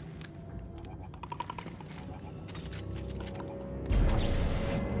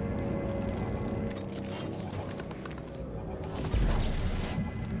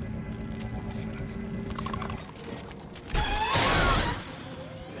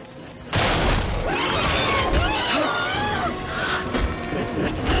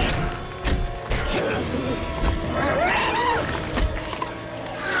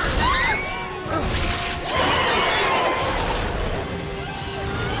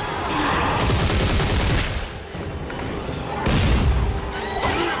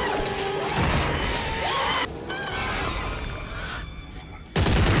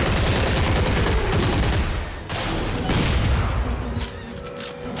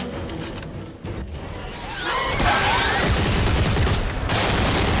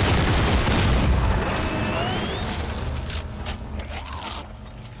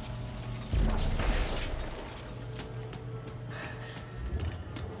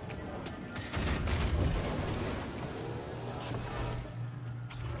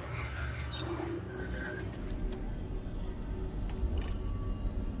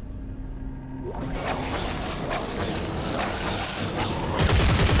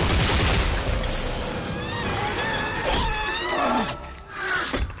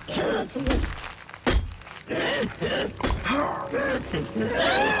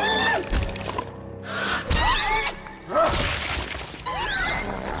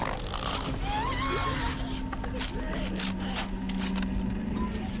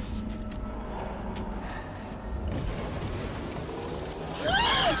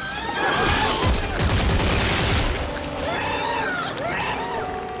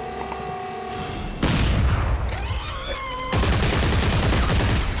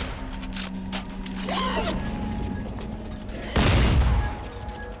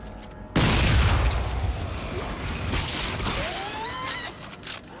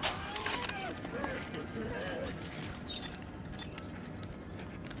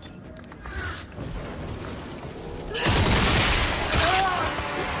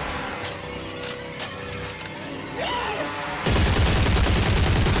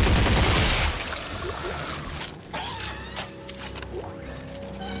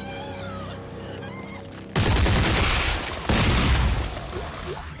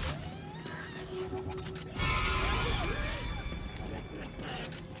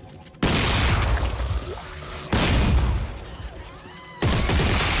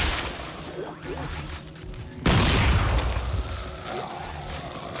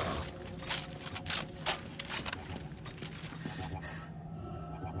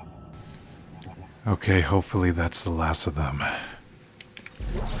 Okay, hopefully that's the last of them.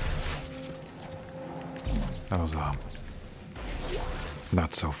 That was,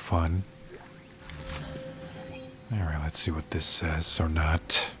 not so fun. Alright, let's see what this says or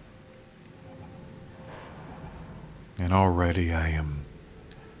not. And already I am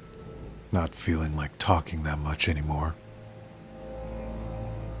not feeling like talking that much anymore.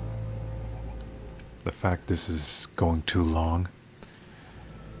 The fact this is going too long.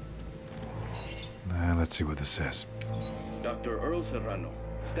 Let's see what this says. Dr. Earl Serrano,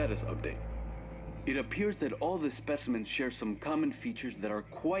 status update. It appears that all the specimens share some common features that are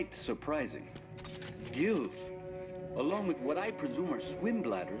quite surprising. Gills, along with what I presume are swim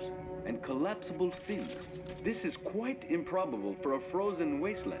bladders and collapsible fins. This is quite improbable for a frozen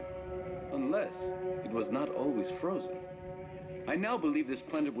wasteland, unless it was not always frozen. I now believe this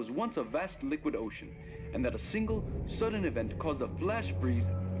planet was once a vast liquid ocean, and that a single, sudden event caused a flash freeze,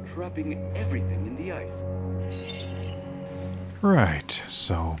 trapping everything in the ice. Right,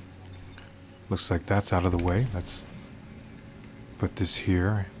 so looks like that's out of the way. Let's put this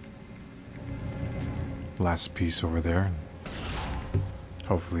here. Last piece over there.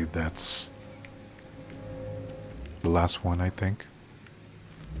 Hopefully that's the last one, I think.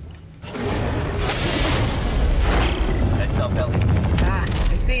 Heads up, Ellie. Ah,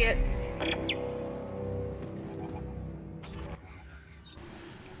 I see it.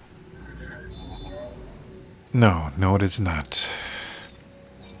 No, it is not.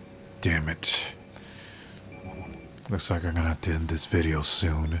 Damn it. Looks like I'm gonna have to end this video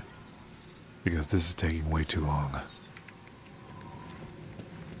soon, because this is taking way too long.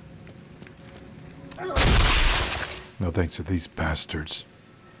 No thanks to these bastards.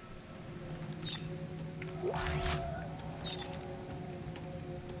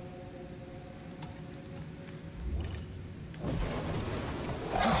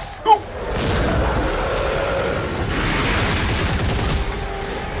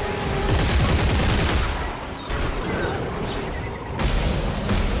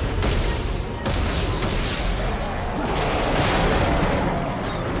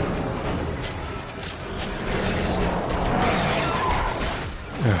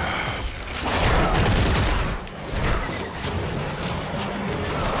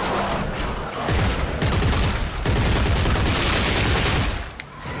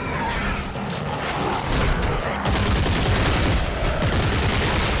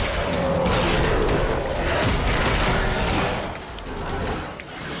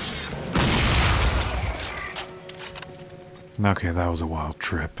 Okay, that was a wild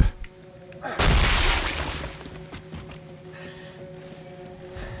trip.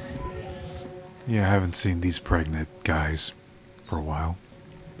 Yeah, I haven't seen these pregnant guys for a while.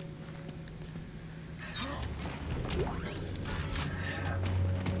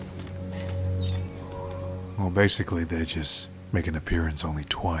 Well, basically they just make an appearance only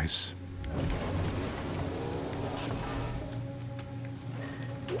twice.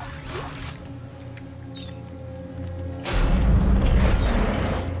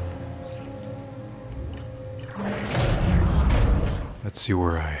 Let's see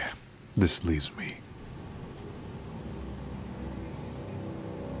where this leaves me.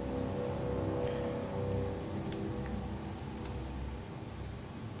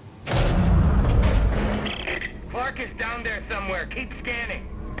 Clark is down there somewhere. Keep scanning.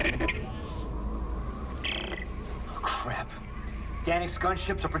 Danik's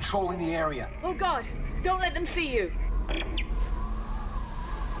gunships are patrolling the area. Oh God, don't let them see you.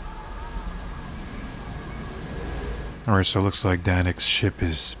 Alright, so it looks like Danik's ship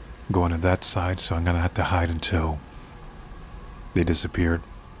is going to that side, so I'm gonna have to hide until they disappeared.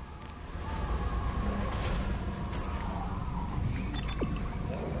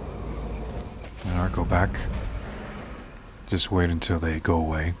 Alright, go back. Just wait until they go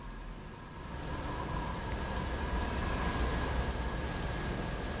away.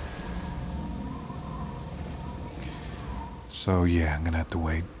 So yeah, I'm gonna have to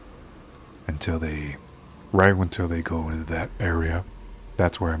wait until they, right until they go into that area.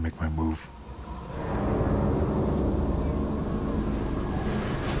 That's where I make my move.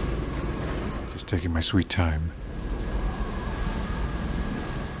 Just taking my sweet time.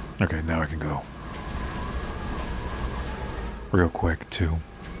 Okay, now I can go. Real quick, too.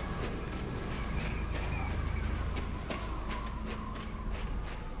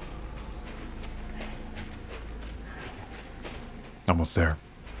 Almost there.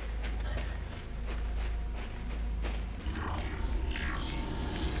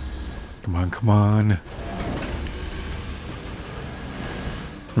 Come on, come on.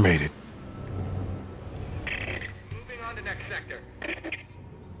 Made it. Moving on to next sector.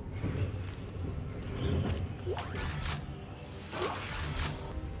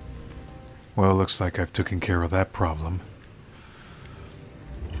 Well, looks like I've taken care of that problem.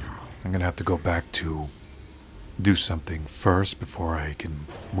 I'm gonna have to go back to do something first before I can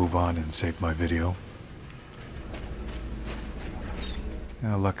move on and save my video.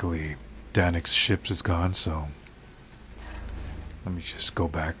 Luckily, Danik's ship is gone, so let me just go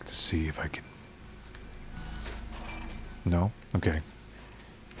back to see if I can. No? Okay.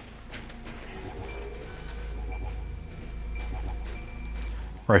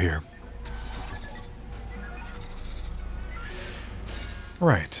 Right here.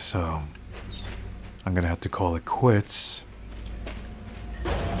 Right, so I'm gonna have to call it quits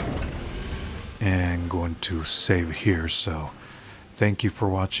and going to save it here. So thank you for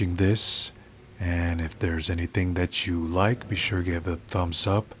watching this, and if there's anything that you like, be sure to give it a thumbs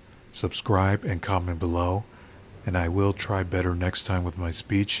up, subscribe, and comment below, and I will try better next time with my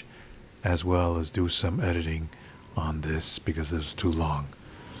speech, as well as do some editing on this because it was too long.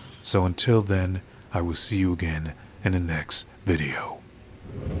 So until then, I will see you again in the next video.